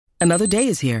Another day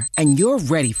is here, and you're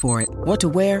ready for it. What to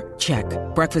wear? Check.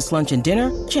 Breakfast, lunch, and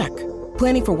dinner? Check.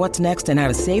 Planning for what's next and how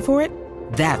to save for it?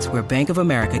 That's where Bank of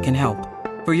America can help.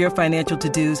 For your financial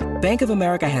to-dos, Bank of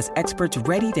America has experts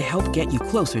ready to help get you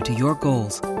closer to your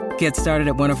goals. Get started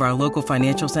at one of our local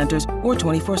financial centers or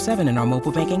 24/7 in our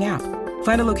mobile banking app.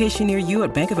 Find a location near you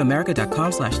at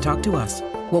bankofamerica.com/talktous.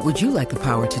 What would you like the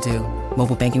power to do?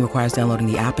 Mobile banking requires downloading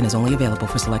the app and is only available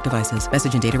for select devices.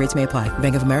 Message and data rates may apply.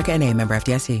 Bank of America N.A., member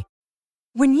FDIC.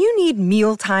 When you need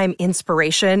mealtime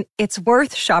inspiration, it's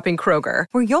worth shopping Kroger,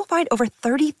 where you'll find over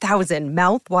 30,000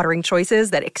 mouth-watering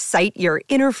choices that excite your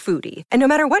inner foodie. And no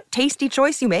matter what tasty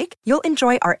choice you make, you'll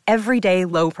enjoy our everyday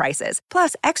low prices,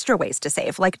 plus extra ways to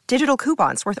save, like digital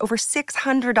coupons worth over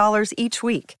 $600 each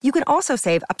week. You can also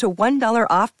save up to $1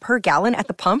 off per gallon at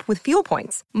the pump with fuel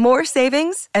points. More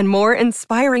savings and more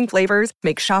inspiring flavors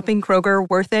make shopping Kroger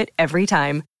worth it every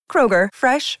time. Kroger,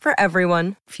 fresh for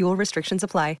everyone. Fuel restrictions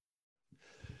apply.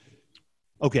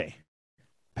 Okay,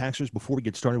 Paxers, before we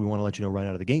get started, we want to let you know right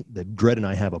out of the gate that Dredd and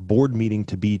I have a board meeting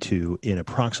to be to in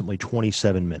approximately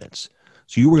 27 minutes.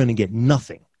 So you are going to get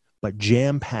nothing but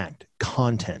jam-packed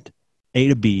content, A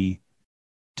to B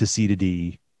to C to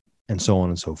D, and so on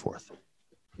and so forth.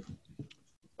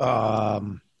 That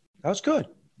was good.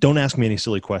 Don't ask me any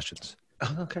silly questions.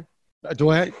 Okay.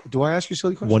 Do I ask you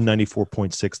silly questions?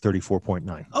 194.6,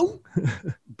 34.9. Oh,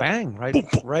 bang.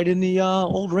 Right in the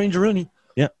old Ranger Rooney.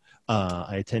 Yeah.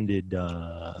 I attended,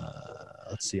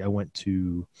 let's see, I went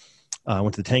to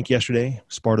the tank yesterday,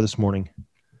 Sparta this morning.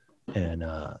 And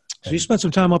so you spent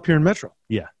some time up here in Metro.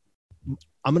 Yeah.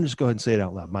 I'm going to just go ahead and say it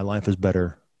out loud. My life is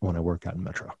better when I work out in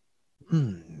Metro.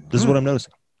 This is what I'm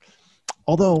noticing.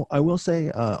 Although I will say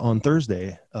on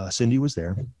Thursday, Cindy was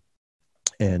there.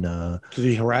 And did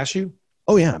he harass you?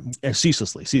 Oh, yeah.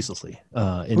 Ceaselessly.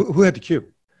 Who had the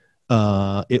cue?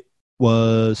 It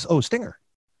was, Stinger.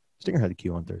 Stinger had the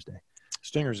cue on Thursday.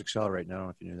 Stinger's accelerating. I don't know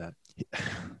if you knew that.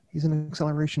 He's an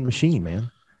acceleration machine,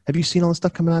 man. Have you seen all the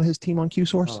stuff coming out of his team on Q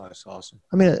Source? Oh, that's awesome.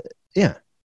 I mean, yeah.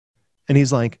 And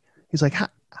he's like, I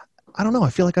don't know. I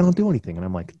feel like I don't do anything. And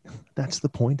I'm like, that's the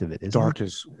point of it. Dark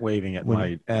is waving at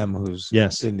my M, who's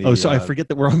yes. in the. Oh, so I forget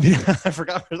that we're on video. I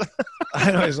forgot.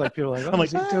 I know. It's like people are like,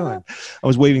 what's he doing? I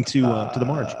was waving to the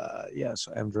Marge. Yes,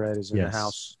 M Dredd is in the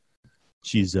house.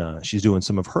 She's doing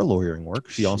some of her lawyering work.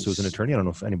 She also is an attorney. I don't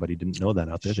know if anybody didn't know that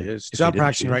out there. She is. She's not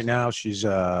practicing right now. She's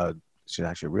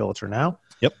actually a realtor now.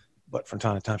 Yep. But from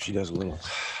time to time, she does a little.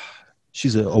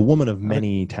 She's a woman of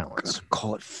many talents.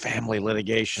 Call it family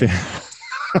litigation.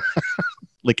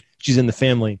 Like she's in the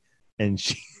family, and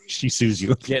she sues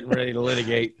you. Getting ready to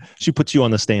litigate. She puts you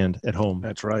on the stand at home.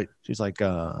 That's right. She's like,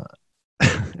 I'd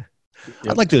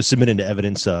like to submit into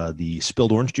evidence the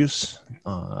spilled orange juice.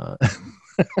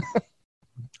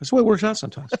 That's the way it works out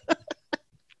sometimes.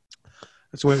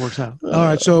 That's the way it works out. All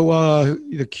right, so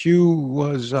the cue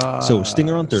was so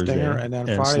Stinger on Thursday, Stinger, and then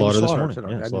Friday Slaughter this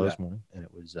morning. Yeah, Slaughter this morning, and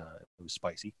it was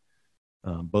spicy.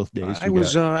 Both days. I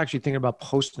was actually thinking about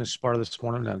posting to Sparta this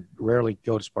morning. I rarely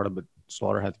go to Sparta, but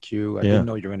Slaughter had the cue. I didn't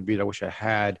know you were going to be there. I wish I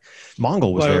had.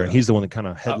 Mongol was there, and he's the one that kind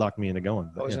of headlocked me into going.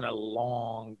 I was in a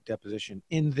long deposition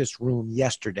in this room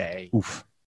yesterday. Oof.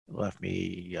 It left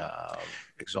me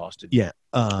exhausted. Yeah.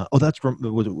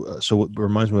 So what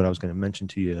reminds me what I was going to mention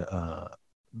to you.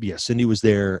 Yeah, Cindy was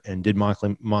there and did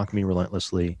mock me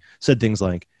relentlessly. Said things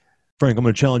like, Frank, I'm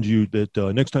going to challenge you that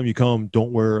next time you come,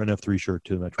 don't wear an F3 shirt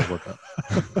to the Metro workout.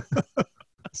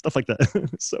 Stuff like that.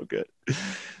 It's so good.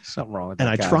 Something wrong with that.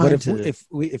 And guy. I tried to.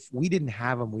 If we didn't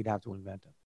have him, we'd have to invent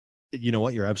him. You know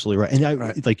what? You're absolutely right.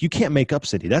 And like, you can't make up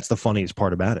Cindy. That's the funniest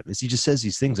part about it. Is he just says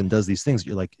these things and does these things.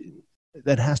 You're like,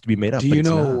 that has to be made up. Do you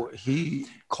know he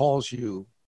calls you?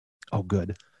 Oh,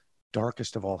 good.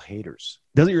 Darkest of all haters.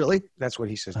 Does he really? That's what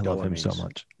he says. I love him so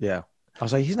much. Yeah. I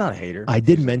was like, he's not a hater. I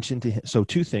did mention to him. So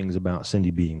 2 things about Cindy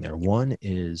being there. One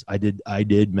is I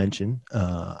did mention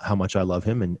how much I love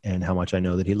him and how much I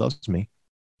know that he loves me.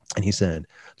 And he said,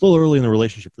 it's a little early in the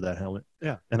relationship for that, Helen.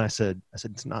 Yeah. And I said,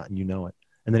 it's not, and you know it.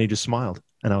 And then he just smiled.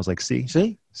 And I was like, see?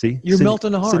 You're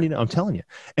melting the heart. Cindy, I'm telling you.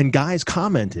 And guys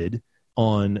commented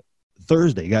on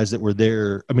Thursday, guys that were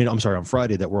there. On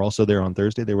Friday that were also there on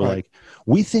Thursday. They were like,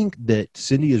 we think that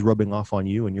Cindy is rubbing off on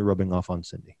you and you're rubbing off on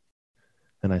Cindy.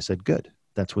 And I said, good.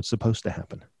 That's what's supposed to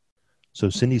happen. So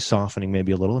Cindy's softening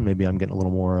maybe a little, and maybe I'm getting a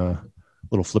little more, a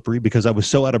little flippery because I was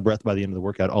so out of breath by the end of the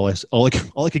workout. All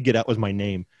I could get out was my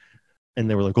name. And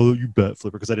they were like, oh, you bet,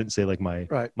 Flipper. Because I didn't say like my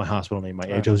hospital name, my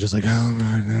age. I was just like, oh,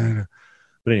 no.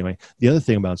 But anyway, the other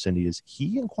thing about Cindy is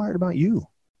he inquired about you,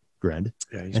 Dredd.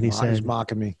 Yeah, he's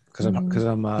mocking me because I'm.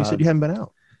 He said you haven't been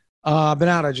out. I've been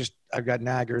out. I've got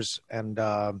naggers, and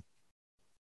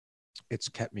it's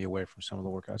kept me away from some of the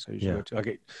workouts I usually go to.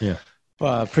 Okay. Yeah.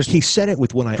 Prestige, he said it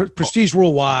with when Prestige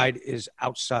Worldwide is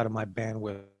outside of my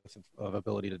bandwidth of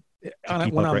ability to keep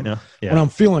up right now. Yeah. When I'm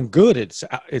feeling good,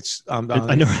 I'm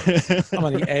I know. I'm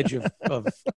on the edge of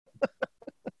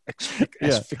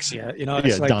asphyxia. You know,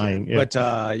 it's like dying. Yeah. But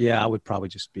I would probably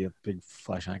just be a big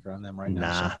flash anchor on them right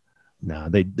now. Nah,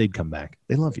 they'd come back.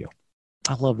 They love you.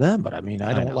 I love them, but I mean,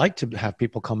 I don't like to have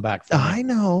people come back. I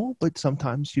know, but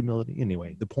sometimes humility.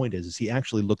 Anyway, the point is he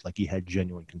actually looked like he had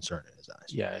genuine concern in his eyes.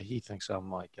 Yeah, he thinks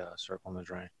I'm like circling the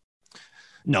drain.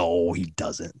 No, he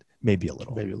doesn't. Maybe a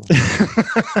little.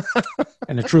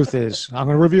 And the truth is, I'm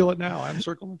going to reveal it now. I'm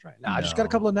circling the drain. Now, I just got a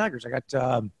couple of naggers. I got.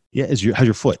 How's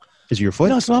your foot? Is it your foot?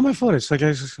 No, it's not my foot. It's like,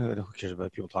 who cares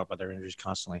about people talk about their injuries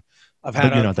constantly. I've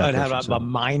had a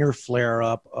minor flare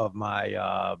up of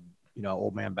my,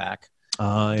 old man back.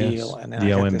 Deal, and then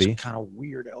the I OMB. had this kind of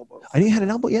weird elbow. I knew you had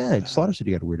an elbow. Yeah, Slaughter said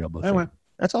you got a weird elbow. Anyway,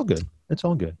 that's all good. It's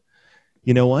all good.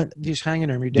 You know what? Just hanging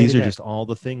there. These are just all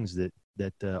the things that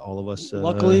all of us.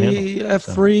 Luckily,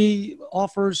 F3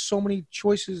 offers so many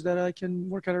choices that I can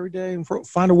work out every day and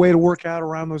find a way to work out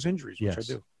around those injuries, which I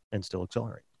do, and still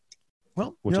accelerate.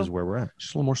 Well, which is where we're at.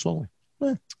 Just a little more slowly.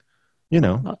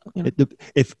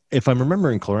 If I'm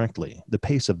remembering correctly, the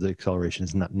pace of the acceleration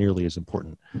is not nearly as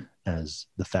important as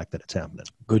the fact that it's happening.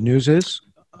 Good news is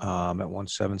I'm at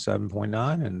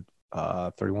 177.9 and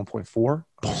 31.4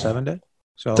 on a 7 day.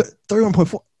 So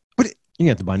 31.4. But you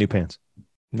have to buy new pants.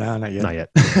 No, not yet. Not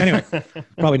yet. Anyway,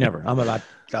 probably never. I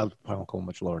probably won't go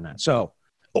much lower than that. So,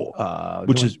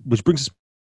 which brings us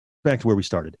back to where we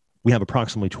started. We have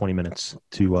approximately 20 minutes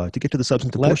to get to the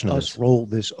substantive portion of this. Let us roll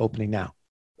this opening now.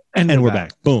 And we're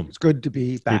back. Boom. It's good to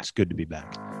be back. It's good to be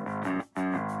back.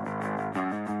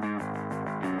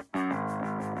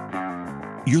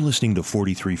 You're listening to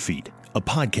 43 Feet, a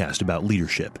podcast about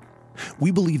leadership.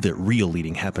 We believe that real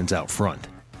leading happens out front,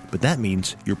 but that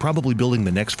means you're probably building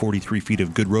the next 43 feet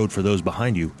of good road for those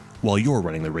behind you while you're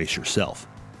running the race yourself.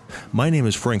 My name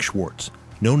is Frank Schwartz,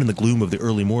 known in the gloom of the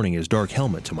early morning as Dark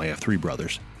Helmet to my F3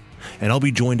 brothers, and I'll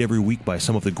be joined every week by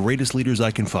some of the greatest leaders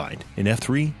I can find in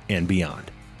F3 and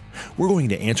beyond. We're going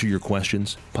to answer your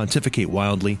questions, pontificate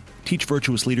wildly, teach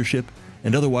virtuous leadership,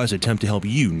 and otherwise attempt to help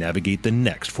you navigate the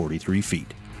next 43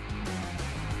 feet.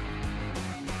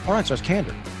 All right, so it's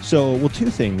candor. So, well, two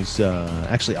things.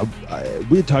 Actually,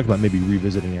 we had talked about maybe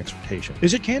revisiting exhortation.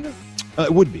 Is it candor?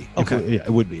 It would be. Okay. It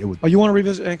would be. Oh, you want to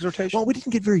revisit exhortation? Well, we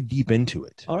didn't get very deep into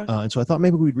it. All right. And so I thought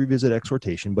maybe we'd revisit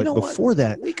exhortation. But before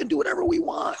that, we can do whatever we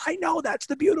want. I know, that's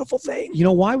the beautiful thing. You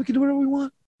know why we can do whatever we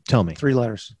want? Tell me. 3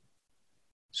 letters.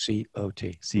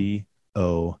 C-O-T.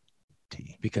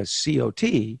 C-O-T. Because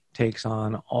C-O-T takes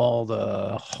on all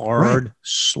the hard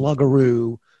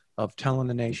sluggaroo of telling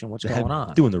the nation what's going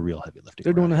on. Doing the real heavy lifting.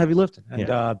 They're doing the heavy lifting.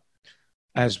 And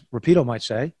as Rapido might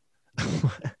say.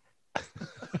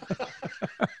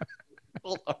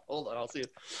 Hold on. I'll see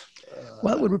it.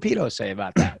 What would Rapido say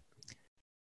about that?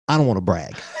 I don't want to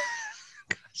brag.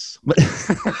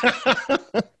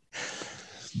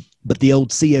 But the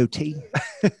old COT,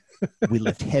 we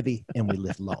lift heavy and we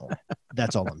lift long.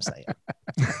 That's all I'm saying.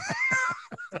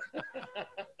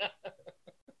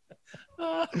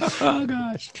 Oh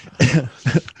gosh,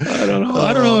 I don't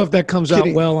know if that comes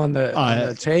out well on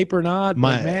the tape or not.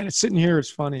 But man, it's sitting here.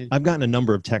 It's funny. I've gotten a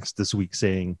number of texts this week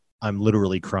saying I'm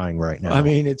literally crying right now. I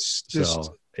mean, it's just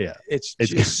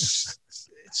it's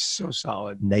so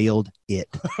solid. Nailed it.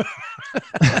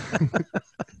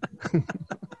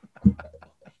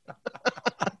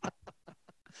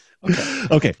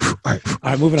 Okay. All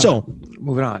right. Moving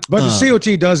on. But the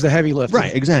COT does the heavy lifting.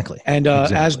 Right. Exactly. And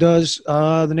as does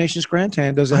the Nation's Grand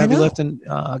Tan does the heavy lifting,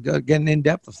 getting in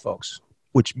depth with folks.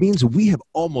 Which means we have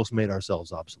almost made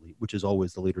ourselves obsolete, which is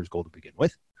always the leader's goal to begin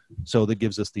with. So that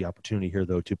gives us the opportunity here,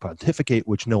 though, to pontificate,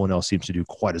 which no one else seems to do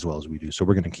quite as well as we do. So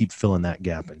we're going to keep filling that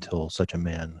gap until such a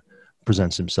man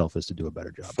presents himself as to do a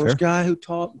better job. First guy who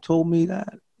told me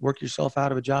that, work yourself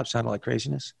out of a job, sounded like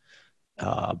craziness.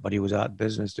 But he was out in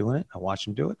business doing it. I watched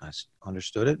him do it. I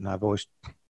understood it. And I've always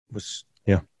was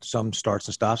some starts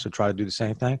and stops to try to do the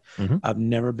same thing. Mm-hmm. I've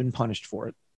never been punished for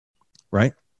it.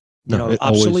 Right. No,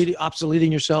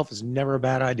 obsoleting yourself is never a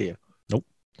bad idea. Nope.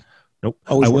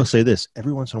 I will say this.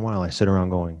 Every once in a while I sit around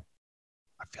going,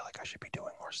 I feel like I should be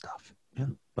doing more stuff. Yeah.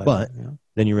 But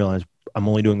then you realize I'm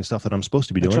only doing the stuff that I'm supposed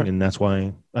to be doing. Right. And that's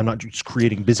why I'm not just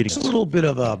creating busyness. It's a little bit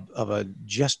of a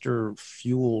jester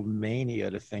fueled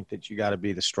mania to think that you got to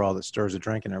be the straw that stirs the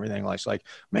drink and everything. It's like,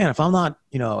 man, if I'm not,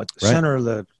 at the center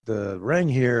of the ring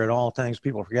here at all things,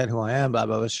 people forget who I am, blah,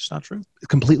 blah, blah. It's just not true. It's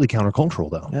completely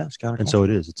countercultural though. Yeah, it's countercultural. And so it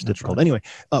is. It's difficult. Right. Anyway,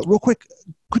 real quick,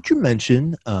 could you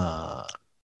mention,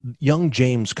 young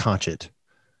James Cotchett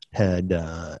had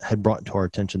brought to our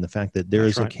attention the fact that there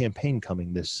is a campaign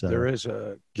coming this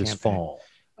fall.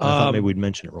 I thought maybe we'd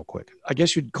mention it real quick. I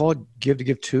guess you'd call it Give to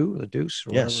Give 2, the Deuce.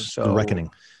 Or yes, so, the Reckoning.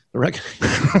 The Reckoning.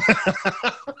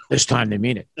 This time they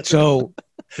mean it. So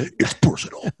it's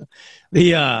personal.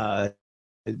 The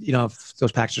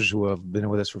those Paxers who have been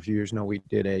with us for a few years know we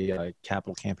did a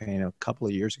capital campaign a couple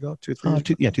of years ago, 2-3 years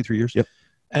ago. 2-3 years. Yep.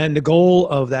 And the goal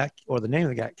of that, or the name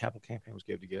of the capital campaign, was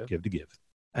Give to Give. Give to Give.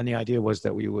 And the idea was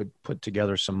that we would put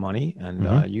together some money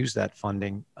and use that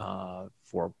funding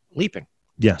for leaping.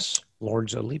 Yes.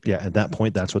 Lords of Leaping. Yeah, at that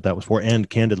point, that's what that was for. And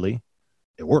candidly,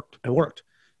 it worked. It worked.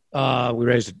 We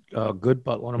raised a good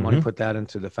buttload of money, put that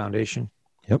into the foundation.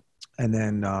 Yep. And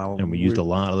then we used a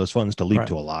lot of those funds to leap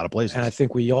to a lot of places. And I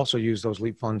think we also used those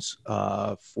leap funds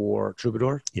for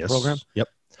Troubadour program. Yep.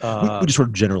 We just sort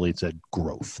of generally said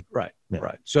growth. Right. Yeah.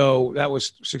 Right. So that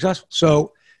was successful.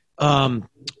 So now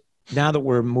that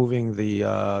we're moving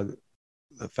the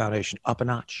foundation up a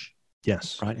notch.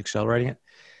 Yes. Right. Accelerating it.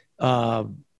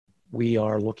 We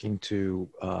are looking to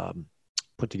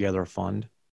put together a fund.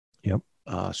 Yep.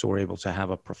 So we're able to have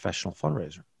a professional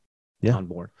fundraiser on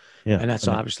board. Yeah. And that's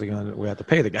obviously we have to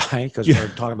pay the guy because we're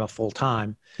talking about full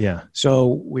time. Yeah.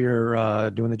 So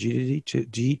we're doing the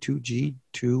G2G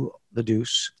to the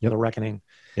Deuce, the Reckoning.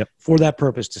 Yep. For that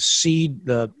purpose, to seed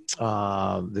the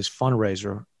this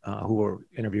fundraiser who we're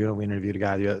interviewing. We interviewed a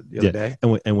guy the other day.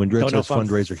 And when Dredd says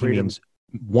fundraiser, he means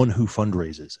one who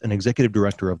fundraises. An executive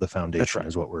director of the foundation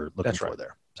is what we're looking for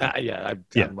there. So,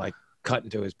 I'm like cut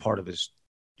into as part of his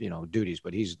duties,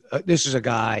 but he's this is a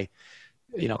guy,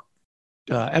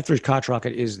 F3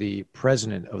 Koch-Rocket is the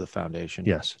president of the foundation.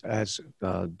 Yes. As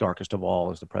Darkest of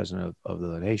All is the president of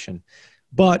the nation.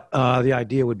 But the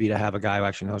idea would be to have a guy who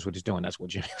actually knows what he's doing. That's what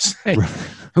Jimmy was saying.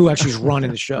 Who actually is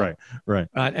running the show. Right.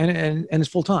 And it's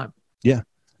full time. Yeah.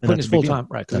 Putting his full time.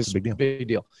 Right. That's a big deal. Big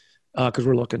deal. Because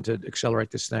we're looking to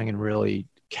accelerate this thing and really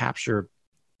capture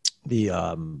the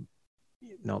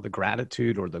the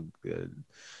gratitude or the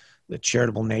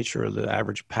charitable nature of the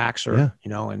average Paxer,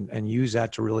 and use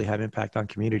that to really have impact on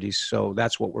communities. So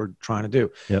that's what we're trying to do.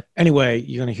 Yep. Anyway,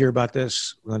 you're going to hear about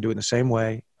this. We're going to do it in the same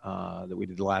way that we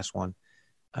did the last one.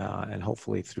 And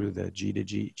hopefully through the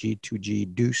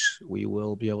G2G Deuce, we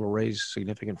will be able to raise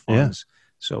significant funds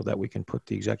so that we can put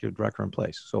the executive director in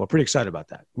place. So we're pretty excited about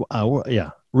that.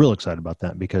 Real excited about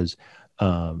that because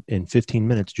in 15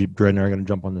 minutes, Dredd and I are going to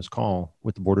jump on this call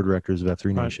with the board of directors of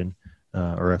F3 Nation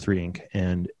or F3 Inc.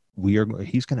 And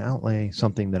he's going to outlay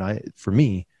something that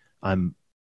I'm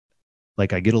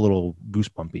like, I get a little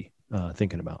goosebumpy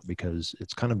thinking about because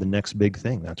it's kind of the next big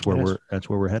thing. That's where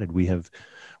we're headed.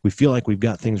 We feel like we've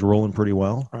got things rolling pretty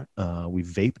well. Right. We've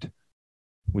vaped.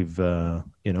 We've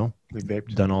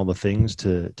done all the things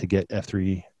to get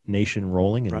F3 Nation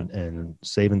rolling and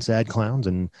saving sad clowns.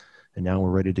 And now we're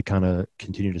ready to kind of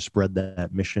continue to spread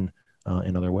that mission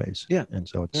in other ways. Yeah. And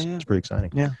so it's pretty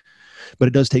exciting. Yeah. But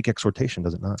it does take exhortation,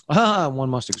 does it not? One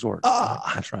must exhort.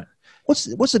 That's right. What's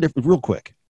the difference, real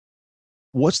quick?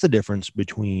 What's the difference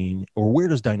between, or where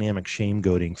does dynamic shame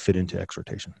goading fit into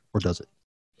exhortation, or does it?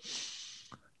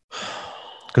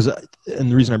 Because,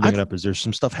 and the reason I bring it up is there's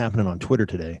some stuff happening on Twitter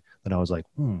today that I was like,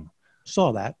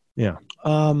 Saw that. Yeah.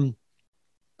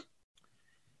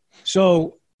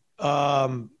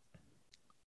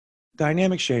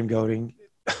 Dynamic shame goading.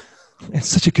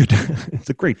 It's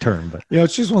a great term, but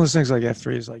it's just one of those things like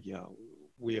F3 is like,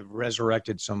 we have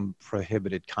resurrected some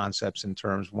prohibited concepts in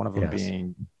terms, one of them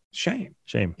being shame.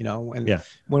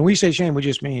 When we say shame, we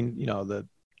just mean,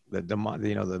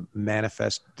 the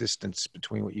manifest distance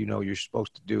between what you're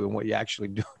supposed to do and what you actually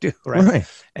do, right?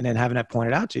 And then having that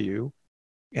pointed out to you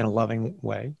in a loving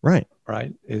way, right,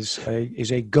 is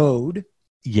a goad,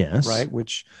 yes, right,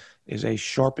 which is a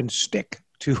sharpened stick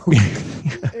to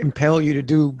impel you to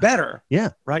do better,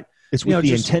 right. It's with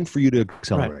the intent for you to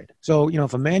accelerate. Right. So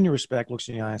if a man you respect looks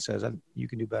in your eye and says, "You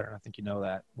can do better," and I think you know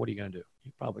that, what are you going to do?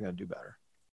 You're probably going to do better.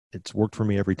 It's worked for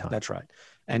me every time. That's right.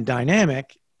 And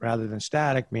dynamic rather than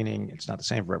static, meaning it's not the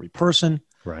same for every person.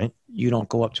 Right. You don't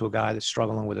go up to a guy that's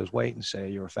struggling with his weight and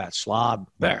say, "You're a fat slob."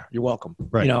 There, you're welcome.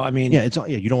 Right.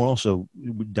 You don't also,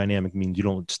 dynamic means you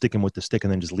don't stick him with the stick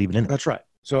and then just leave it in it. That's right.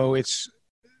 So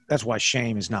that's why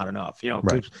shame is not enough,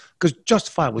 because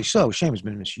justifiably so, shame has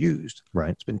been misused.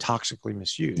 Right. It's been toxically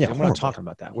misused. Yeah, and we're not talking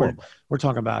about that. We're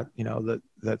talking about,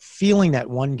 the feeling that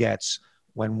one gets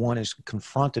when one is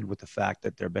confronted with the fact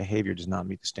that their behavior does not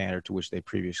meet the standard to which they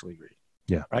previously agreed.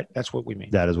 Yeah. Right. That's what we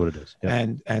mean. That is what it is. Yeah.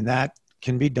 And that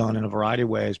can be done in a variety of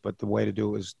ways, but the way to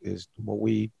do it is what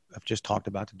we have just talked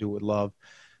about, to do with love.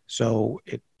 So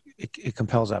it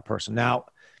compels that person. Now,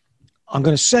 I'm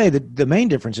going to say that the main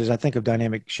difference is I think of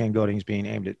dynamic scapegoating as being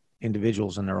aimed at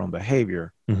individuals and their own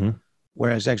behavior,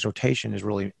 whereas exhortation is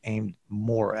really aimed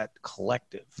more at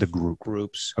collective,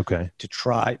 groups, to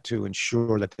try to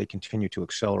ensure that they continue to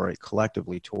accelerate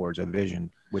collectively towards a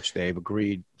vision which they've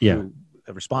agreed to,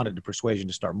 have responded to persuasion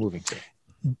to start moving to.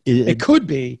 It could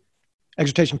be.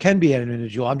 Exhortation can be an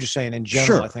individual. I'm just saying in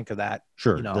general, I think of that.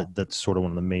 Sure. You know, that's sort of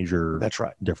one of the major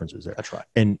differences there. That's right.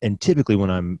 And typically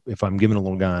if I'm giving a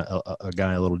little guy, a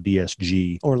guy, a little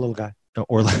DSG or a little guy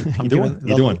or either one,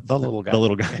 the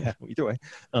little guy, either way.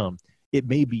 It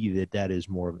may be that is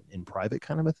more of an in private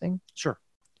kind of a thing. Sure.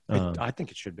 I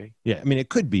think it should be. Yeah. I mean, it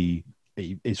could be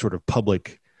a sort of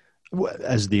public,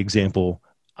 as the example,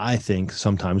 I think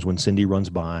sometimes when Cindy runs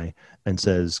by and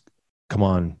says, come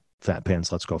on, fat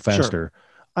pants, let's go faster. Sure.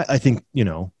 I think, you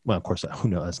know, well, of course, who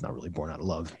knows? That's not really born out of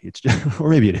love. It's just, or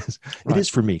maybe it is. Right. It is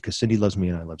for me because Cindy loves me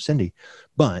and I love Cindy.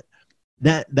 But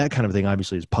that kind of thing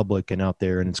obviously is public and out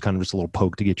there, and it's kind of just a little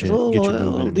poke to get you moving.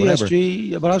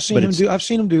 DSG, but I've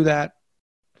seen him do that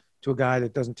to a guy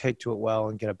that doesn't take to it well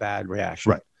and get a bad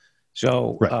reaction. Right.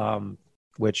 So,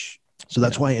 so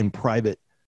that's why in private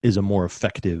is a more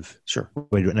effective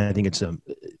way to, and I think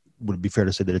would it be fair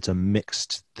to say that it's a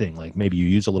mixed thing? Like maybe you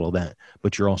use a little of that,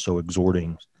 but you're also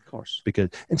exhorting. Of course.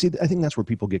 And see, I think that's where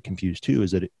people get confused too,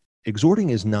 is that exhorting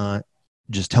is not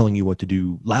just telling you what to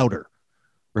do louder,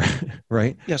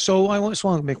 right? Yeah. So I just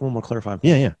want to make one more clarifying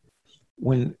point. Yeah.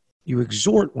 When you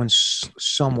exhort, when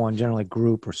someone, generally a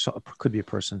group or could be a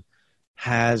person,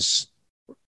 has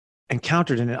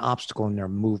encountered an obstacle in their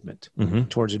movement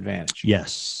towards advantage.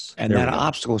 Yes. And that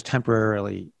obstacle has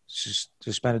temporarily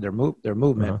suspended their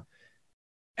movement,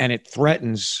 and it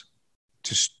threatens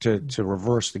to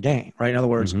reverse the gain, right? In other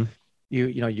words,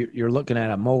 you're looking at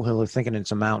a molehill, thinking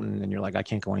it's a mountain, and you're like, I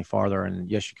can't go any farther.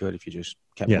 And yes, you could if you just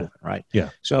kept moving, right? Yeah.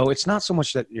 So it's not so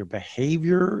much that your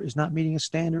behavior is not meeting a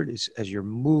standard as your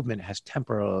movement has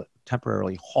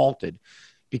temporarily halted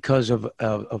because of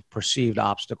perceived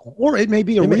obstacle, or it may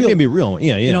be real.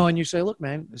 Yeah. You know, and you say, look,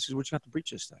 man, this is what you have to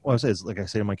breach this thing. Well, like I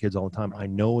say to my kids all the time, I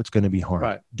know it's going to be hard.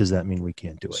 Right. Does that mean we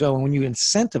can't do it? So when you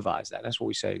incentivize that, that's what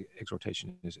we say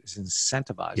exhortation is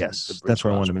incentivizing. Yes. That's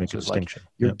where I wanted to make a distinction.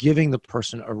 Like you're giving the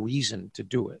person a reason to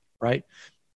do it, right?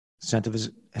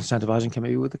 Incentivizing can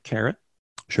be with a carrot.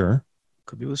 Sure.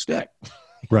 Could be with a stick.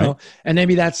 Right. Know? And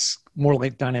maybe that's more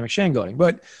like dynamic scapegoating.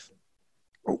 But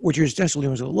what you're essentially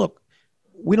doing is, look,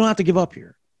 we don't have to give up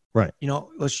here. Right. You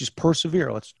know, let's just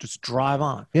persevere. Let's just drive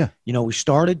on. Yeah. You know, we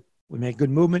started, we made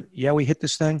good movement. Yeah, we hit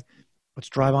this thing. Let's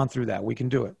drive on through that. We can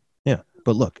do it. Yeah.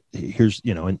 But look, here's,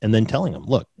 you know, and then telling them,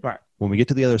 look, when we get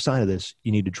to the other side of this,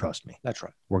 you need to trust me. That's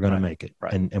right. We're going to make it.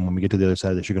 Right. And when we get to the other side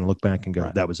of this, you're going to look back and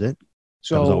go, that was it.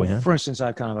 So that was all we had? For instance, I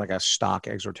have kind of like a stock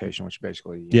exhortation, which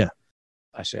basically,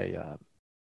 I say,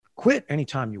 quit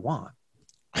anytime you want.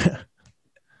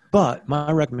 But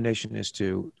my recommendation is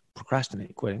to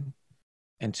procrastinate quitting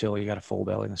until you got a full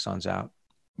belly and the sun's out.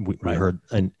 We heard,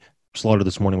 and Slaughter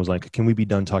this morning was like, can we be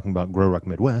done talking about Grow Ruck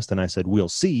Midwest? And I said, we'll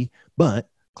see, but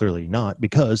clearly not,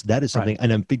 because that is something,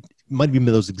 and I think it might be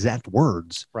those exact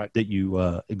words that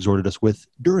you exhorted us with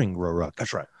during Grow Ruck.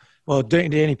 That's right. Well,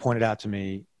 Danny pointed out to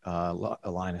me,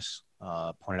 Linus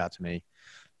pointed out to me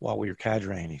while we were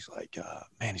cadreing, he's like,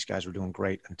 man, these guys were doing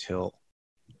great until,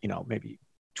 you know, maybe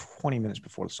 20 minutes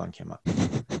before the sun came up,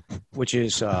 which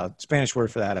is Spanish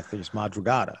word for that. I think it's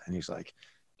madrugada. And he's like,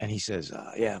 and he says,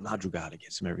 yeah, madrugada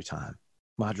gets him every time.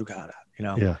 Madrugada, you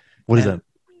know? Yeah. What is that?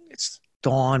 It's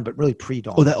dawn, but really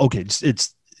pre-dawn. Oh, okay.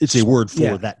 It's a word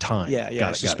for that time. Yeah.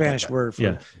 It's a Spanish word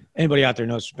for anybody out there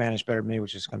knows Spanish better than me,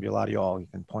 which is going to be a lot of y'all. You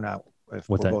can point out if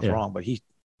we're both wrong, but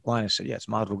Linus said, it's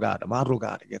madrugada.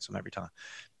 Madrugada gets them every time.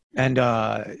 And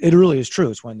it really is true.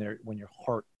 It's when your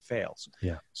heart fails.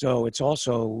 Yeah. So it's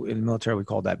also in the military, we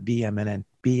call that BMNT,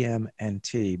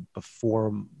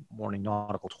 before morning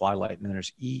nautical twilight. And then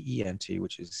there's EENT,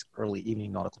 which is early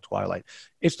evening nautical twilight.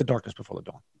 It's the darkness before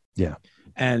the dawn. Yeah.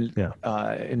 And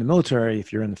in the military,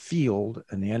 if you're in the field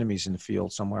and the enemy's in the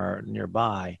field somewhere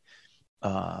nearby,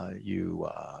 you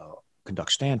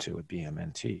conduct stand to at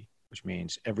BMNT, which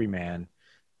means every man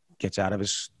gets out of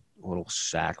his little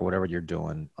sack or whatever you're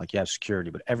doing. Like you have security,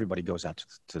 but everybody goes out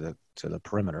to the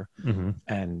perimeter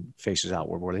and faces out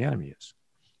where the enemy is.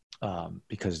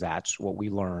 Because that's what we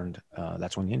learned.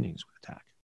 That's when the Indians would attack.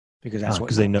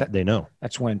 Because they know.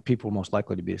 That's when people were most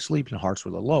likely to be asleep and hearts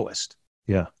were the lowest.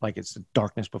 Yeah. Like it's the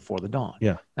darkness before the dawn.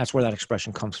 Yeah. That's where that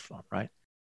expression comes from, right?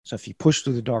 So if you push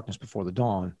through the darkness before the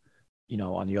dawn, you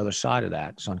know, on the other side of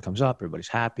that, sun comes up, everybody's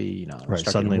happy, you know,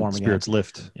 suddenly spirits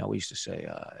lift. You know, we used to say,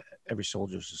 every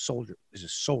soldier is a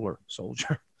solar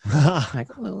soldier. Like,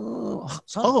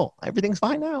 oh, everything's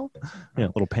fine now. Yeah,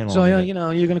 little panel. So you're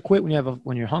going to quit when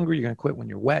you're hungry. You're going to quit when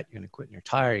you're wet. You're going to quit when you're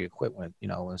tired. You quit when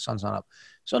when the sun's not up.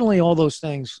 Suddenly, all those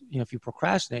things. If you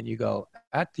procrastinate, you go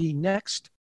at the next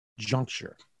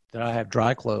juncture that I have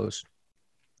dry clothes,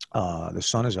 the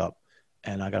sun is up,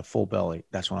 and I got a full belly.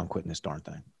 That's when I'm quitting this darn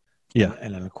thing. Yeah,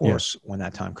 and then of course when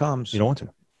that time comes, you don't want to.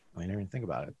 I never even think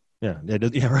about it. Yeah,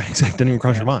 right. Exactly. Didn't even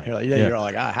cross your mind. You're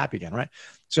like, happy again, right?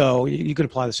 So you could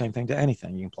apply the same thing to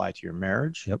anything. You can apply it to your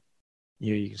marriage. Yep.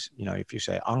 You if you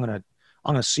say, I'm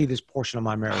gonna see this portion of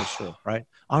my marriage through, right?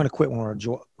 I'm gonna quit when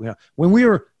we're when we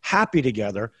were happy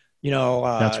together.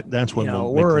 That's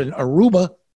when we're in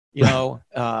Aruba.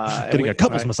 Getting a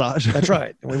couples massage. That's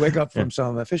right. And we wake up from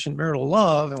some efficient marital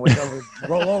love and wake up and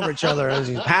roll over each other as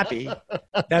he's happy.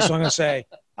 That's what I'm gonna say.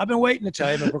 I've been waiting to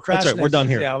tell you, but procrastinating. That's right. We're done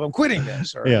here. Yeah, I'm quitting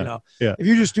this. Or, if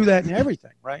you just do that in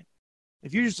everything, right?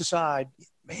 If you just decide,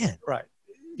 man, right.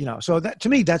 So that to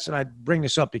me, and I bring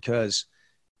this up because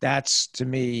that's to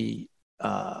me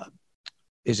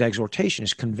is exhortation,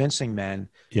 is convincing men.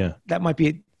 Yeah. That might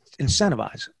be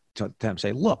incentivized to them.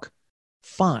 Say, look,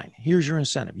 fine, here's your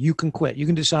incentive. You can quit. You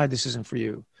can decide this isn't for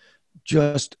you.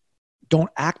 Just don't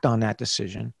act on that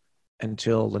decision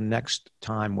until the next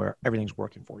time where everything's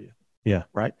working for you. Yeah.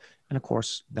 Right. And of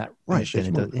course that right.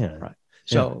 Right.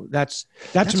 So that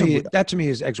to me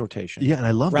is exhortation. Yeah. And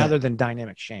I love rather than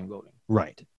dynamic shame loading.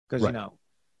 Right. Because, because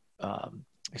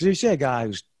if you see a guy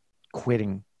who's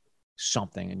quitting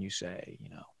something and you say,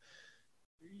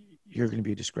 you're going to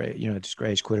be a disgrace,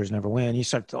 disgrace, quitters never win. You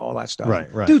start all that stuff.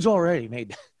 Right. Dude's already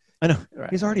made. I know. Right.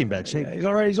 He's already in bad shape. He's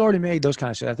already made those kind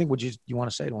of shit. I think what you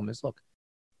want to say to him is, look,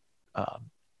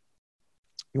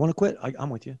 you want to quit?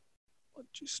 I'm with you.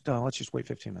 Let's just wait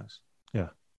 15 minutes. Yeah.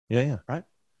 Right.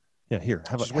 Yeah. Here,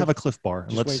 have a Cliff Bar.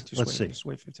 And let's see. Just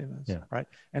wait 15 minutes. Yeah. Right.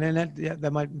 And then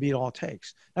that might be all it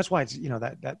takes. That's why it's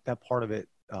that part of it,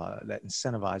 that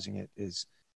incentivizing it is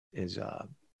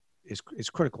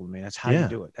critical to me. That's how you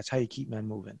do it. That's how you keep men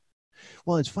moving.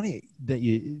 Well, it's funny that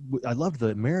I love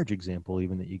the marriage example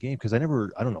even that you gave, because I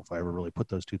don't know if I ever really put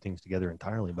those two things together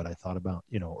entirely, but I thought about,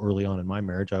 early on in my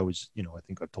marriage, I was, I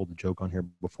think I've told the joke on here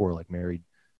before, like married,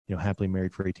 happily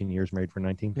married for 18 years, married for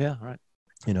 19. Yeah. Right.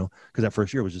 Because that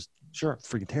first year was just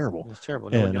freaking terrible. It was terrible.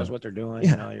 Nobody knows what they're doing.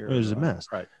 Yeah, it was a mess.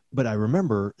 Right. But I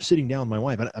remember sitting down with my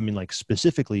wife. I mean, like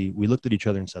specifically, we looked at each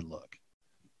other and said, look,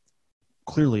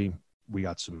 clearly we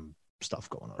got some stuff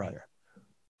going on here,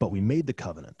 but we made the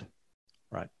covenant.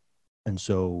 Right. And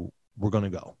so we're going to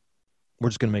go. We're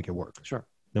just going to make it work. Sure.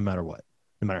 No matter what,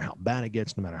 no matter how bad it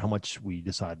gets, no matter how much we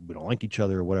decide we don't like each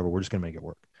other or whatever, we're just going to make it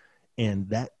work. And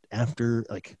that after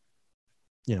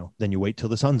then you wait till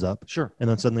the sun's up. Sure. And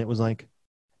then suddenly it was like,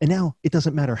 and now it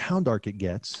doesn't matter how dark it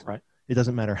gets. Right. It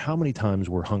doesn't matter how many times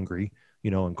we're hungry,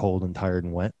 and cold and tired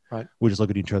and wet. Right. We just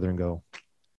look at each other and go,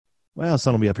 well, the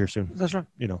sun will be up here soon. That's right.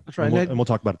 That's right. And we'll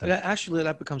talk about it then. Actually,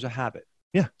 that becomes a habit.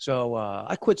 Yeah. So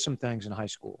I quit some things in high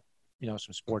school, some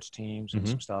sports teams and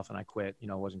some stuff. And I quit,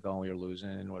 wasn't going, we were losing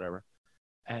and whatever.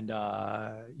 And,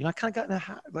 I kind of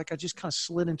got I just kind of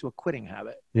slid into a quitting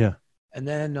habit. Yeah. And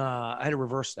then I had to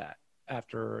reverse that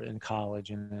after in college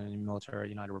and then in the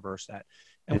military, I had to reverse that.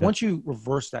 And once you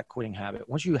reverse that quitting habit,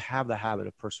 once you have the habit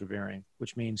of persevering,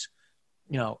 which means,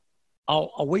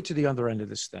 I'll wait to the other end of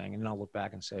this thing and then I'll look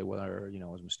back and say whether, it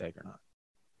was a mistake or not.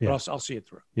 Yeah. But I'll see it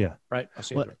through. Yeah. Right. I'll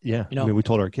see it through. Yeah. I mean, we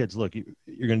told our kids, look,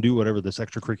 you're going to do whatever this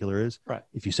extracurururiller is. Right.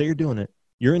 If you say you're doing it,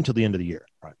 you're in till the end of the year.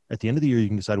 Right. At the end of the year, you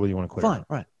can decide whether you want to quit. Fine.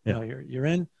 Right. Yeah. You're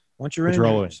in. Once you're in,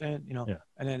 you're saying,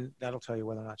 and then that'll tell you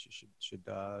whether or not you should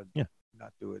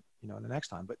not do it, the next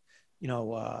time. But,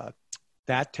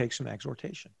 that takes some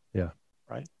exhortation. Yeah.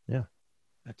 Right. Yeah.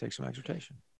 That takes some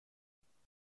exhortation.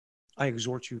 I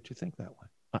exhort you to think that way.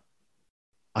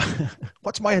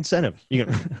 What's my incentive?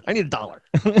 I need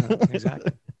 $1.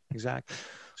 Exactly.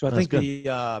 So I think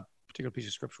the particular piece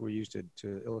of scripture we used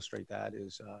to illustrate that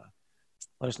is,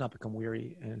 let us not become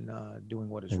weary in doing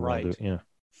what is right.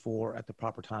 For at the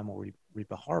proper time we'll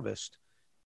reap a harvest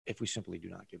if we simply do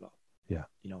not give up. Yeah.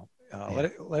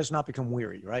 Let us not become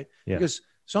weary, right? Yeah. Because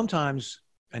sometimes,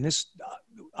 and this,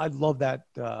 I love that,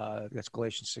 that's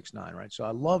Galatians 6:9, right? So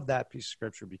I love that piece of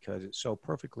scripture because it so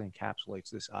perfectly encapsulates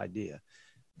this idea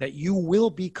that you will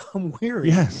become weary.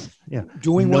 Yes. Yeah.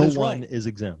 Doing what is right. No one is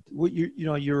exempt.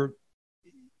 You're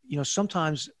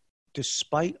sometimes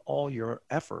despite all your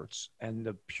efforts and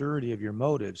the purity of your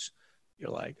motives,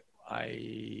 you're like,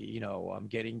 I'm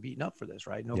getting beaten up for this,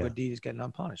 right? No good deed is getting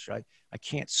unpunished, right? I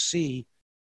can't see,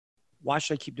 why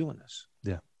should I keep doing this?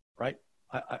 Yeah. Right.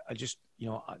 I just,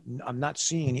 I'm not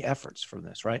seeing any efforts from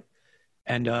this, right?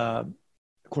 And of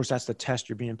course, that's the test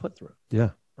you're being put through.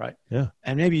 Yeah. right? Yeah.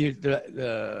 And maybe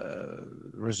the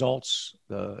results,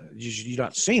 you're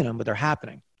not seeing them, but they're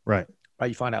happening. Right. Right.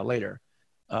 You find out later,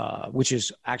 which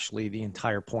is actually the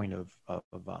entire point of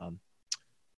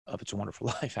It's a Wonderful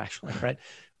Life, actually, right?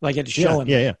 Like, you had to show him.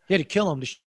 Yeah. You had to kill him to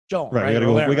show him. Right.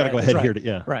 We got to go ahead here.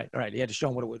 Yeah. Right. You had to show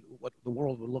him what the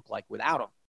world would look like without him.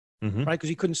 Mm-hmm. Right. Because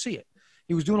he couldn't see it.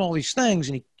 He was doing all these things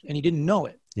and he didn't know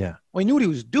it. Yeah. Well, he knew what he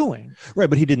was doing. Right.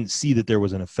 But he didn't see that there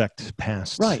was an effect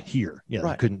past here. Yeah.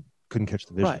 Right. Couldn't catch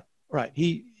the vision. Right.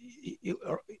 He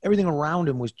everything around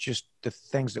him was just the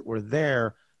things that were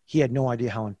there. He had no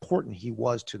idea how important he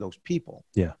was to those people.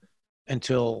 Yeah.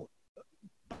 Until,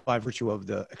 by virtue of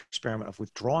the experiment of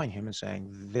withdrawing him and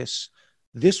saying, this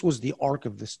was the arc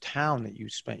of this town that you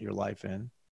spent your life in,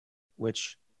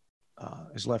 which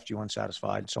has left you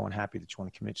unsatisfied, so unhappy that you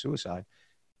want to commit suicide.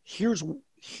 Here's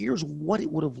what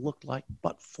it would have looked like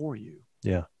but for you.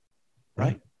 Yeah.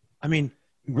 Right. I mean,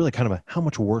 really kind of how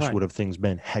much worse would have things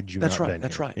been had you not been here?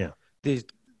 That's right. Yeah.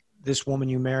 This woman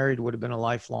you married would have been a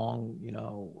lifelong,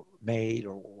 maid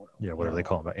or whatever they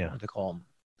call them. Yeah. What do they call them?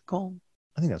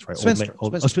 I think that's right. Spinster.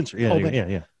 Spinster.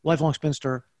 Yeah. Lifelong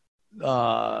spinster.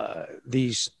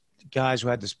 These guys who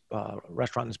had this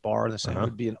restaurant, this bar, this thing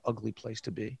would be an ugly place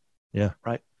to be. Yeah.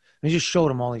 Right. And he just showed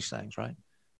them all these things. Right.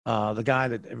 The guy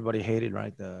that everybody hated.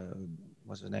 Right.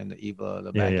 What's his name? The Eva,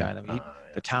 the bad guy.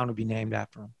 The town would be named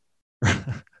after him.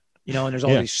 And there's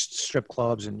all these strip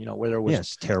clubs and, where there was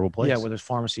it's a terrible place. Yeah. Where there's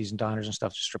pharmacies and diners and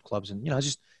stuff, just strip clubs. And,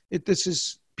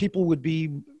 people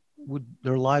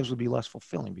their lives would be less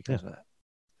fulfilling because of that.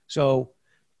 So,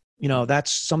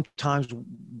 that's sometimes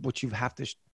what you have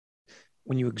to,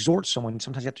 when you exhort someone,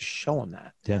 sometimes you have to show them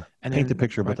that. Yeah. And paint the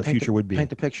picture of what the future would be. Paint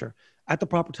the picture. At the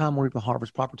proper time, we'll reap a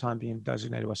harvest, proper time being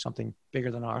designated as something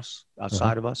bigger than us,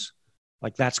 outside of us.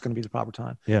 Like, that's going to be the proper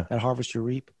time. Yeah. That harvest you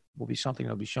reap will be something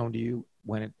that will be shown to you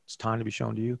when it's time to be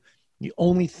shown to you. The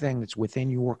only thing that's within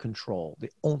your control,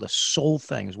 the sole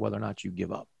thing, is whether or not you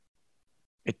give up.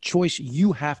 A choice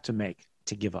you have to make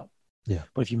to give up. Yeah.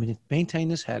 But if you maintain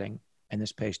this heading and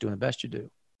this pace, doing the best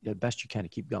the best you can to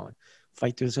keep going,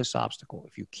 fight through this obstacle.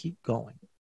 If you keep going,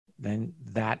 then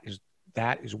that is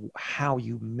how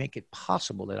you make it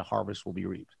possible that a harvest will be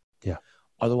reaped. Yeah.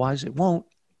 Otherwise, it won't.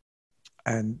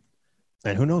 And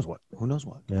who knows what?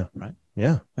 Yeah. Right.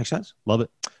 Yeah. Makes sense. Love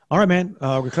it. All right, man.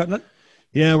 We're cutting it.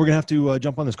 Yeah, we're gonna have to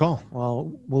jump on this call.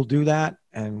 Well, we'll do that.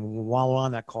 And while we're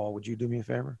on that call, would you do me a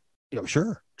favor? Yeah,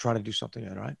 sure. Try to do something,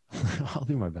 all right? I'll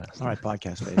do my best. All right,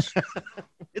 podcast face.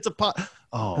 It's a pot.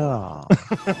 Oh.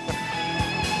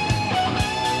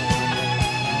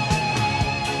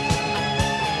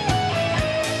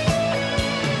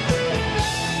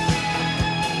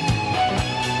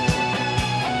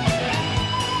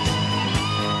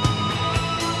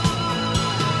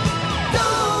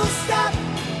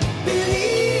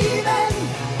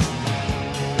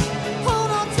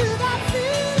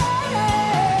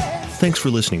 Thanks for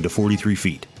listening to 43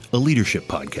 Feet, a leadership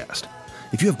podcast.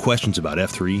 If you have questions about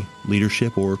F3,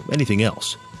 leadership, or anything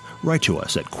else, write to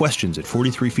us at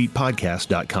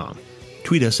questions@43feetpodcast.com.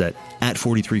 Tweet us at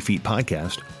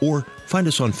 43feetpodcast, or find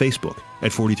us on Facebook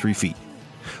at 43 Feet.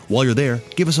 While you're there,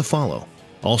 give us a follow.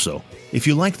 Also, if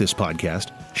you like this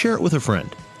podcast, share it with a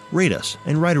friend, rate us,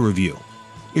 and write a review.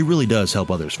 It really does help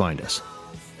others find us.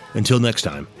 Until next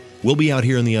time, we'll be out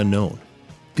here in the unknown,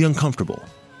 the uncomfortable,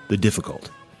 the difficult,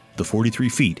 the 43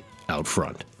 feet out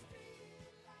front.